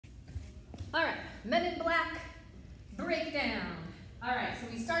All right, Men in Black breakdown. All right, so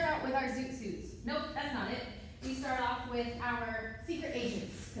we start out with our zoot suits. Nope, that's not it. We start off with our secret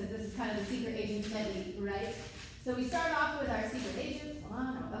agents, because this is kind of the secret agents medley, right? So we start off with our secret agents.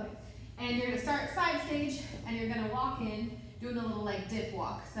 Okay. And you're gonna start side stage, and you're gonna walk in, doing a little like dip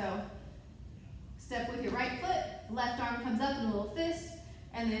walk. So step with your right foot, left arm comes up in a little fist,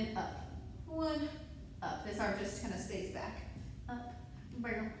 and then up. One, up. This arm just kind of stays back. Up,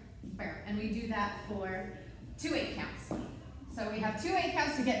 bam, bam. And we do that for 2 8 counts. So we have 2 8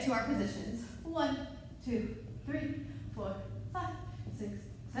 counts to get to our positions. 1, 2, 3, 4, 5, 6,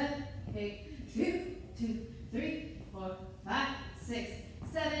 7, 8, 2, 2, 3, 4, 5, 6,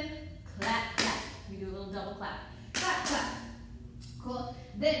 7, clap, clap. We do a little double clap. Clap, clap. Cool.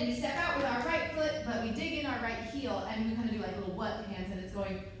 Then we step out with our right foot, but we dig in our right heel, and we kind of do like little what hands, and it's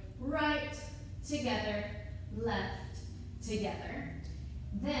going right, together, left, together.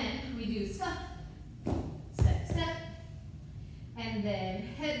 Then we do scuff, step, step, and then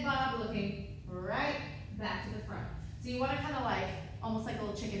head bob looking right back to the front. So you want to kind of like, almost like a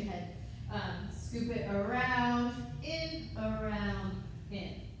little chicken head. Scoop it around, in.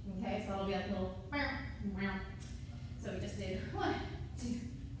 Okay, so that'll be like a little, so we just did 1, 2,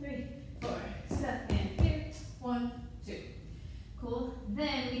 3, 4, step, and here, 1, 2. Cool.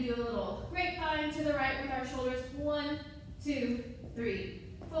 Then we do a little grapevine to the right with our shoulders. 1, 2, 3,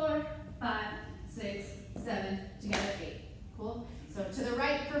 4, 5, 6, 7, together 8. Cool. So to the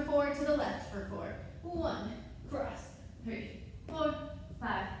right for 4, to the left for 4. 1, cross, 3, 4,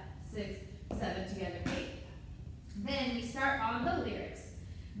 5, 6, 7, together 8. Then we start on the lyrics.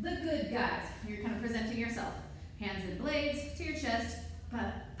 The good guys. You're kind of presenting yourself. Hands and blades to your chest.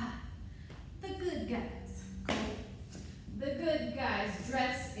 Pa, pa. The good guys. Cool. The good guys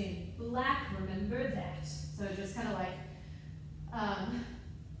dress in black. Remember that. So just kind of like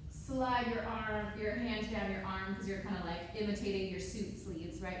slide your hand down your arm, because you're kind of like imitating your suit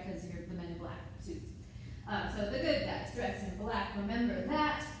sleeves, right? Because you're the Men in Black suits. So the good guys dress in black. Remember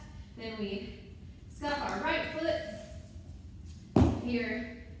that. Then we scuff our right foot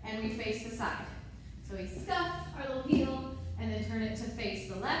here, and we face the side. So we scuff our little heel, and then turn it to face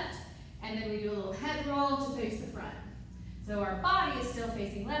the left, and then we do a little head roll to face the front. So our body is still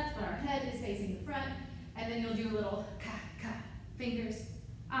facing left, but our head is facing the front, and then you'll do a little ka, ka, fingers,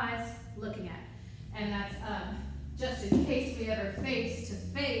 eyes looking at. And that's just in case we ever face to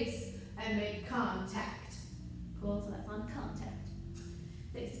face and make contact. Cool, so that's on contact.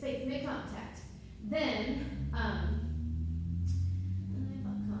 Face to face, make contact. Then,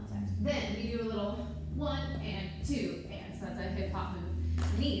 Then we do a little 1 and 2, and so that's a hip hop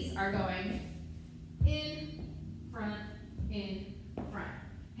move. Knees are going in, front.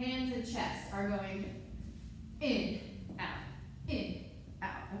 Hands and chest are going in,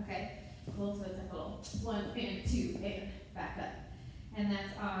 out, okay? Cool, so it's like a little 1 and 2, and back up. And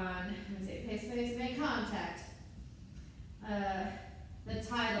that's on, let me say, face to face, make contact. The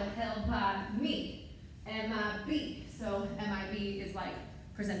title held by me, MIB. So MIB is like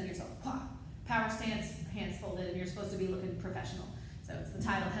presenting yourself. Power stance, hands folded, and you're supposed to be looking professional. So it's the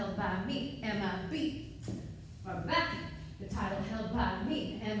title held by me, MIB. From back, the title held by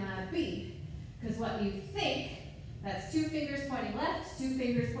me, MIB. Because what you think, that's 2 fingers pointing left, 2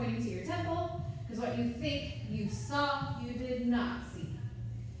 fingers pointing to your temple. Because what you think you saw, you did not see.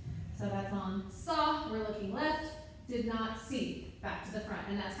 So that's on saw, we're looking left, did not see, back to the front.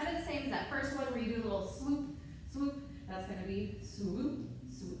 And that's kind of the same as that first one where you do a little swoop, swoop. That's going to be swoop,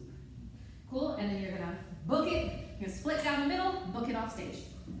 swoop. Cool, and then you're going to book it, you're going to split down the middle, book it off stage.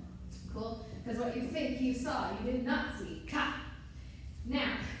 Cool, because what you think you saw, you did not see. Ka.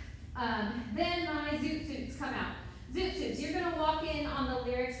 Now, then my zoot suits come out. Zoot suits, you're going to walk in on the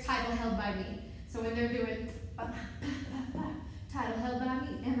lyrics, title held by me. So when they're doing title held by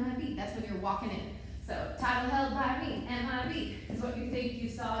me, MIB, that's when you're walking in. So title held by me, MIB, is what you think you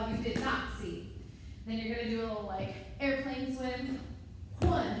saw, you did not see. Then you're going to do a little like airplane swim,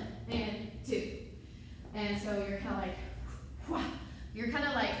 1 and 2. And so you're kind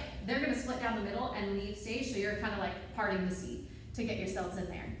of like, they're going to split down the middle and leave stage, so you're kind of like parting the seat to get yourselves in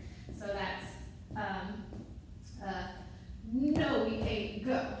there. So that's no, we ain't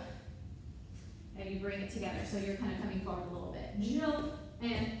go. And you bring it together, so you're kind of coming forward a little bit. Jump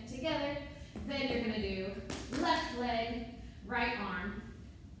and together. Then you're going to do left leg, right arm,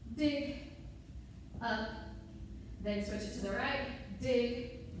 dig, up, then switch it to the right,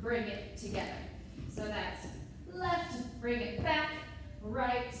 dig, bring it together. So that's left, bring it back,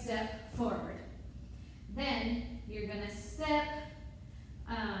 right, step forward. Then you're going to step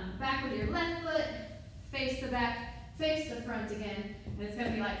back with your left foot, face the back, face the front again, And it's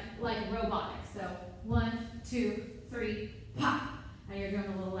gonna be like robotic. So 1, 2, 3, pop. And you're doing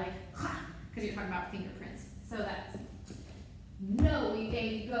a little like, because you're talking about fingerprints. So that's no, we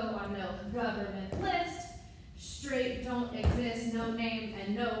ain't go on no government list. Straight don't exist, no name,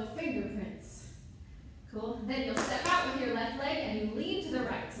 and no fingerprints. Cool. Then you'll step out with your left leg and you lean to the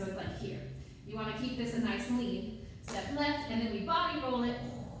right. So it's like here. You want to keep this a nice lean. Step left, and then we body roll it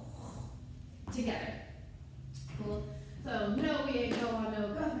together. Cool. So no, we ain't go on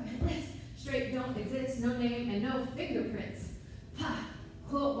no government list. Straight don't exist, no name, and no fingerprints. Ha!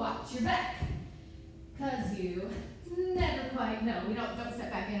 Cool. Watch your back. Cause you never quite know. We don't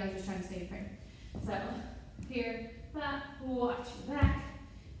step back in. I was just trying to stay in frame. So here, watch your back.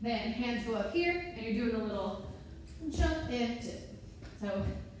 Then hands go up here, and you're doing a little jump and tip. So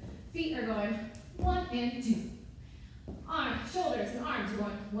feet are going 1 and 2. Shoulders and arms are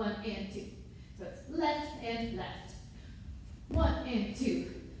going 1 and 2. So it's left and left. 1 and 2.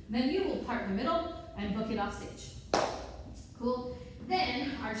 Then you will part the middle and book it off stage. Cool.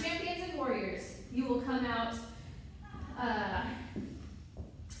 Then our champions and warriors, you will come out.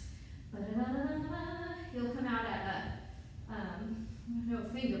 You'll come out at no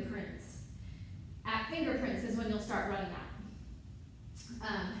fingerprints. At fingerprints is when you'll start running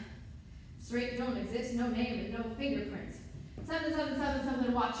out. Straight don't exist, no name, and no fingerprints. 7, 7, 7,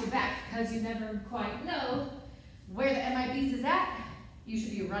 7, watch your back, because you never quite know where the MIBs is at. You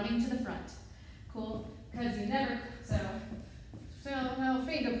should be running to the front. Cool? Because you never, so no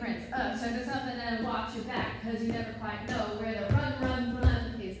fingerprints. 7, 7, and watch your back, because you never quite know where the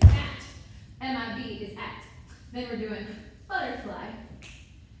run is at. MIB is at. Then we're doing butterfly.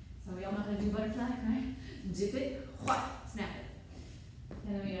 So we all know how to do butterfly, right? Dip it, snap it.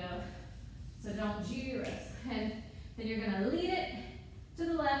 And then we go, so don't gyrus. And then you're going to lead it to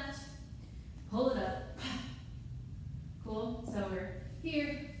the left, pull it up. Cool? So we're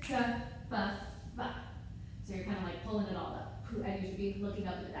here, ba. So you're kind of like pulling it all up. And you should be looking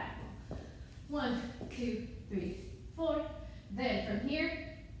up at the diagonal. 1, 2, 3, 4. Then from here,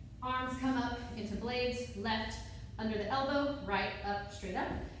 arms come up into blades, left under the elbow, right up, straight up.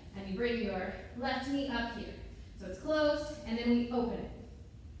 And you bring your left knee up here. So it's closed, and then we open it.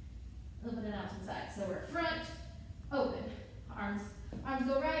 Open it out to the side. So we're front, open. Arms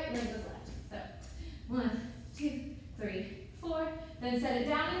go right, leg goes left. So 1, 2, 3, 4. Then set it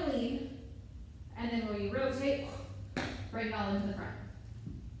down and lean. And then when you rotate, bring it all into the front.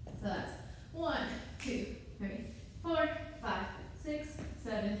 So that's 1, 2, 3, 4, 5, 6,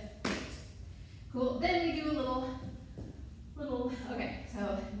 7, 8. Cool. Then we do a little, okay,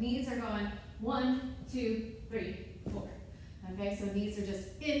 so knees are going 1, 2, 3, 4. Okay, so knees are just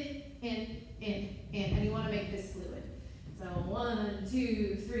in, and you want to make this fluid. So 1,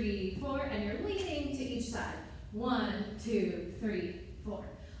 2, 3, 4, and you're leaning to each side. 1, 2, 3, 4.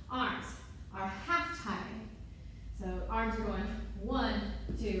 Arms are half timing. So arms are going 1,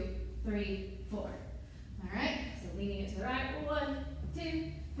 2, 3, 4. All right, so leaning it to the right. 1,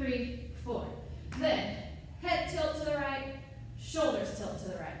 2, 3, 4. Then head tilt to the right, shoulders tilt to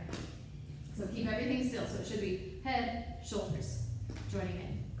the right. So keep everything still. So it should be head, shoulders joining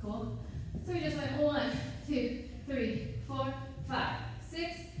in. Cool? So we just went 1, 2, 3, 4, 5,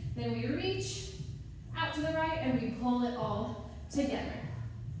 6. Then we reach out to the right and we pull it all together.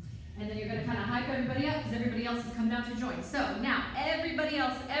 And then you're going to kind of hype everybody up because everybody else has come down to join. So now everybody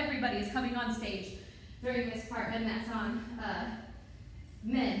is coming on stage during this part, and that's on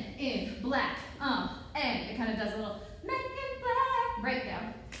Men in Black. And it kind of does a little Men in Black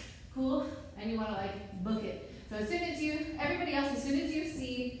breakdown. Cool? And you want to like book it. So as soon as you, everybody else, as soon as you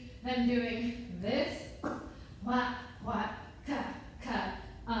see them doing this, what,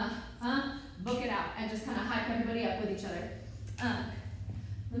 book it out and just kind of hype everybody up with each other.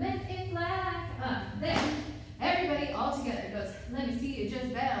 The Men in Black. Then everybody all together goes, let me see you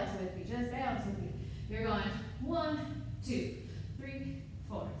just bounce with me, just bounce with me. You're going 1, 2, 3,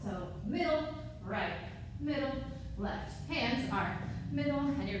 4. So middle, right, middle, left. Hands are middle,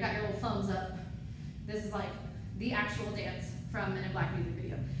 and you've got your little thumbs up. This is like the actual dance from Men in Black music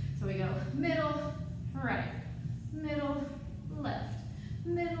video. So we go middle, right, middle, left,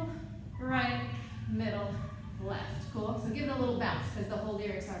 middle, right, middle, left. Cool? So give it a little bounce because the whole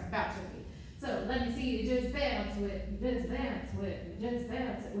lyrics are bounce with me. So let me see you just bounce with me, just bounce with me, just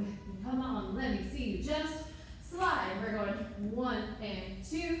bounce it with me. Come on, let me see you just slide. We're going 1 and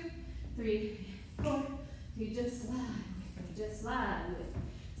 2, 3, 4. You just slide with me, just slide with me,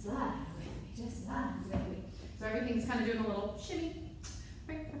 slide with me, just slide with me. So everything's kind of doing a little shimmy,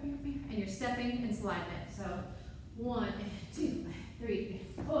 and you're stepping and sliding it. So 1 and 2, 3,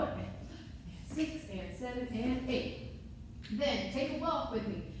 4, 6 and 7 and 8. Then take a walk with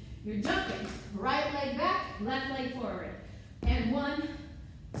me. You're jumping, right leg back, left leg forward. And 1,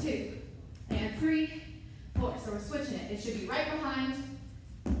 2, and 3, 4. So we're switching it. It should be right behind,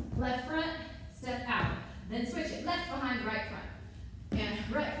 left front, step out. Then switch it, left behind, right front. And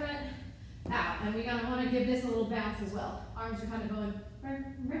right front, out. And we're gonna wanna give this a little bounce as well. Arms are kind of going,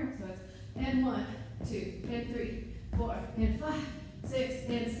 so it's, and 1, 2, and 3, 4, and 5, 6,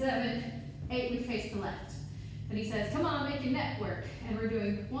 and 7, 8, we face the left. And he says, come on, make your neck work. And we're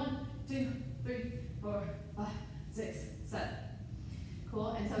doing 1, 2, 3, 4, 5, 6, 7. Cool,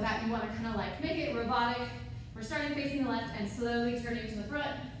 and so that you want to kind of like make it robotic. We're starting facing the left and slowly turning to the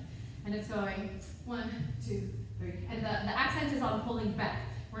front. And it's going 1, 2, 3. And the accent is on pulling back.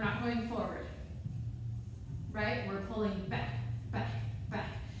 We're not going forward. Right? We're pulling back, back, back.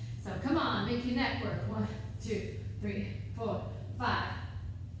 So come on, make your neck work. 1, 2, 3, 4, 5.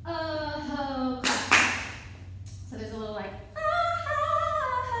 Oh, clap. So there's a little like, oh,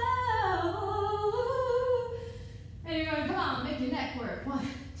 and you're going, come on, make your neck work. 1,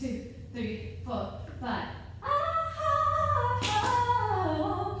 2, 3, 4, 5. Oh.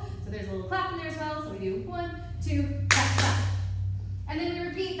 So there's a little clap in there as well. So we do 1, 2, clap, clap. And then we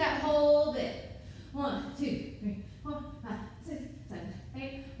repeat that whole bit. 1, 2, 3, 4, 5, 6, 7,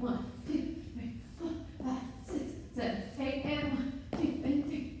 8. 1, 2, 3, 4, 5, 6, 7, 8. And 1, 2, and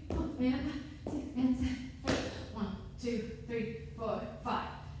 3, 4, and 5, 6, and 7. 1, 2, 3, 4, 5.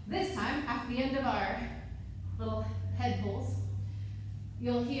 This time, after the end of our little head pulls,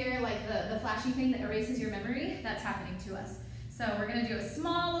 you'll hear like the flashing thing that erases your memory. That's happening to us. So we're gonna do a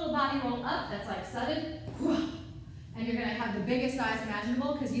small little body roll up that's like sudden, and you're gonna have the biggest eyes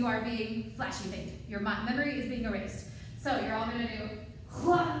imaginable because you are being flashy thinged. Your memory is being erased. So you're all gonna do,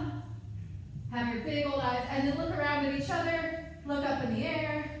 have your big old eyes, and then look around at each other, look up in the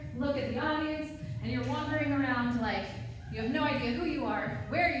air, look at the audience, and you're wandering around like you have no idea who you are,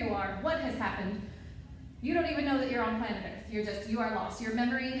 where you are, what has happened. You don't even know that you're on planet Earth. You are lost. Your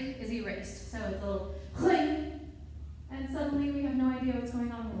memory is erased. So it's a little cling, and suddenly we have no idea what's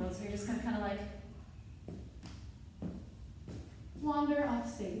going on in the world. So you're just gonna kind of like wander off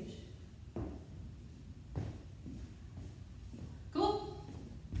stage. Cool?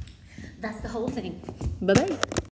 That's the whole thing. Bye-bye.